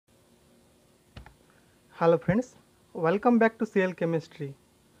Hello friends, welcome back to CL Chemistry.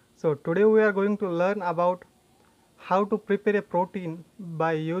 So today we are going to learn about how to prepare a protein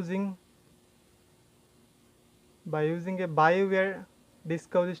by using a BioVia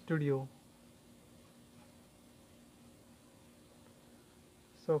Discovery Studio.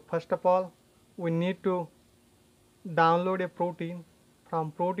 So first of all, we need to download a protein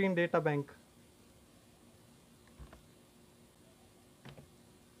from Protein Data Bank.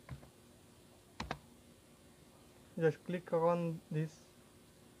 Just click on this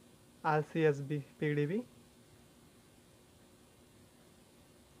RCSB PDB.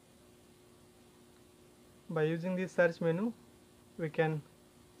 By using this search menu, we can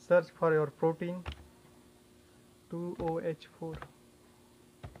search for your protein 2OH4.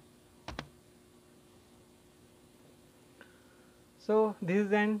 So this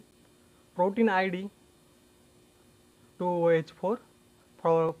is an protein ID 2OH4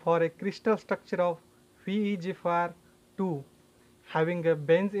 for a crystal structure of VEGFR2 having a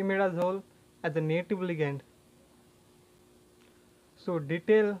benzimidazole as a native ligand. So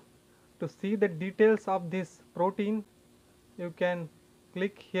to see the details of this protein, you can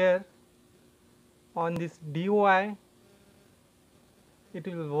click here on this DOI. It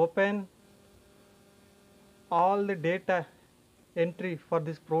will open all the data entry for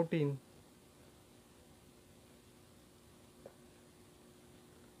this protein.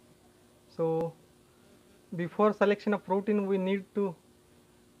 So before selection of protein, we need to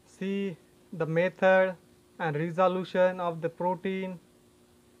see the method and resolution of the protein,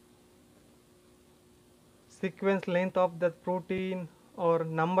 sequence length of the protein or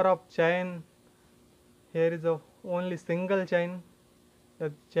number of chain. Here is only single chain,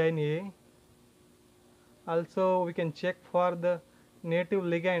 the chain A. Also we can check for the native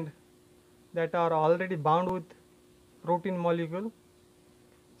ligand that are already bound with protein molecule.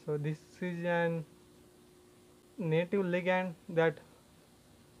 So this is an native ligand that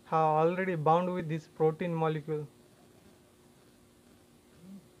have already bound with this protein molecule.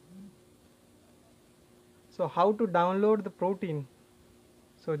 So how to download the protein?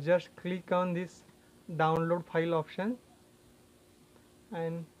 So just click on this download file option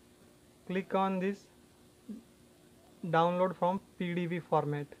and click on this download from PDB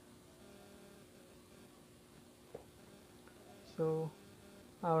format. So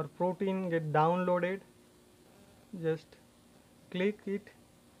our protein get downloaded. Just click it.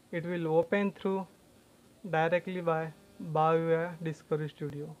 It will open through directly by BIOVIA Discovery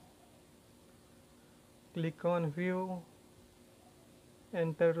Studio. Click on view,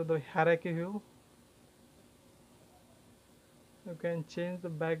 enter to the hierarchy view. You can change the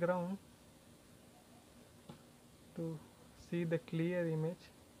background to see the clear image.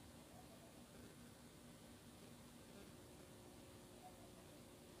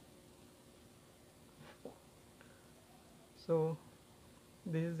 So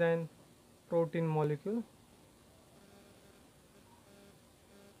this is an protein molecule.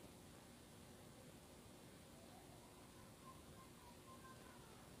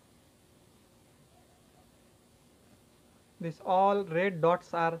 This all red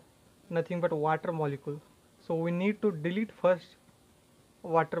dots are nothing but water molecule. So we need to delete first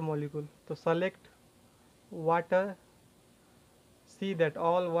water molecule. So select water. See that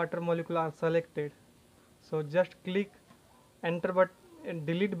all water molecule are selected. So just click enter button,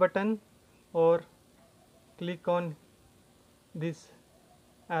 delete button, or click on this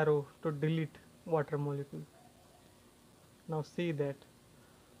arrow to delete water molecule. Now see that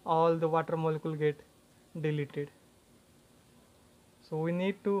all the water molecule get deleted. So we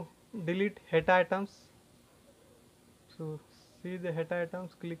need to delete het atoms. So see the het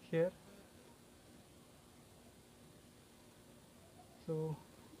atoms, click here. So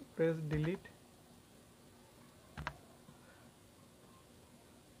press delete.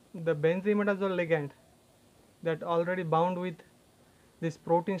 The benzimidazole ligand that already bound with this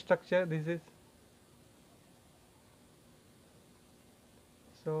protein structure, this is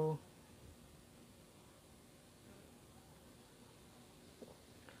so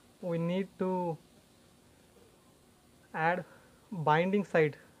we need to add binding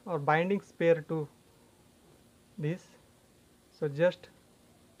site or binding pair to this. So just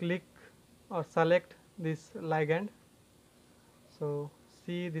click or select this ligand. So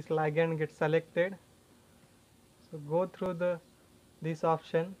see this ligand gets selected. So go through this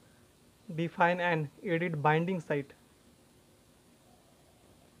option, define and edit binding site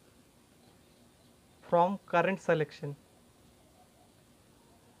from current selection.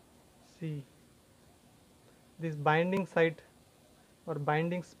 See this binding site or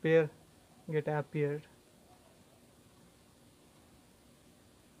binding pair get appeared.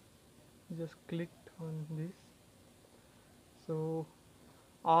 just clicked on this, so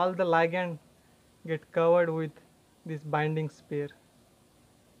all the ligand get covered with this binding sphere.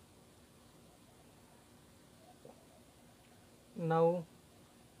 Now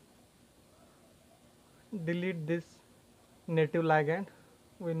delete this native ligand,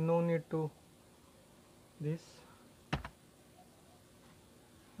 we no need to this.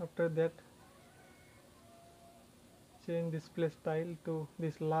 After that, change display style to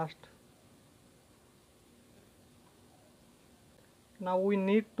this last. Now we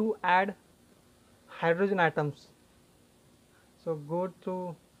need to add hydrogen atoms, so go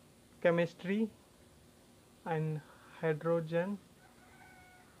to chemistry and hydrogen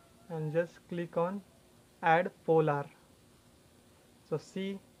and just click on add polar. So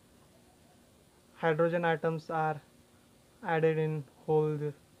see, hydrogen atoms are added in whole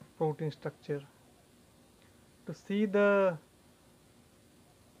the protein structure. To see the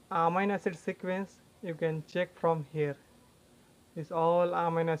amino acid sequence, you can check from here. This all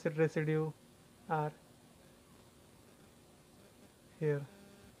amino acid residue are here.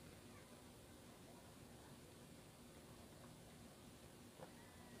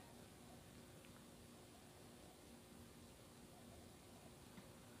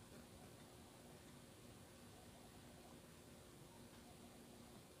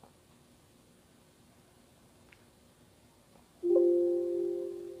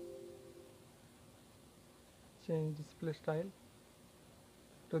 Change display style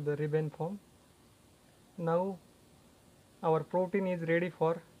to the ribbon form. Now our protein is ready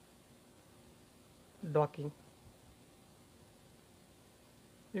for docking.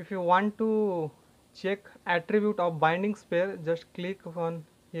 If you want to check attribute of binding sphere, just click on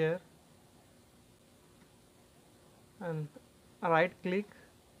here and right click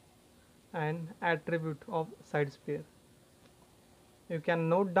and attribute of side sphere. You can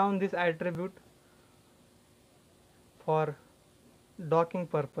note down this attribute for docking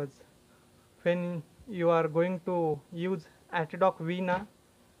purpose. When you are going to use ATDoc Vina,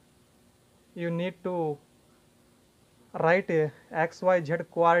 you need to write a XYZ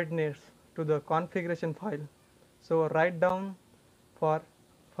coordinates to the configuration file. So write down for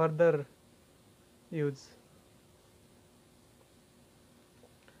further use.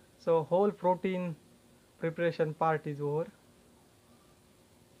 So whole protein preparation part is over.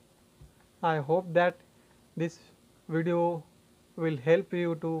 I hope that this video will help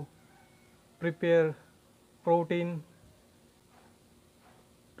you to prepare protein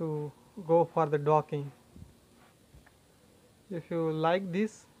to go for the docking. If you like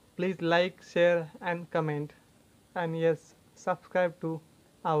this, please like, share and comment, and yes, subscribe to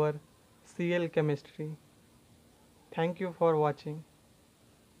our CL Chemistry. Thank you for watching.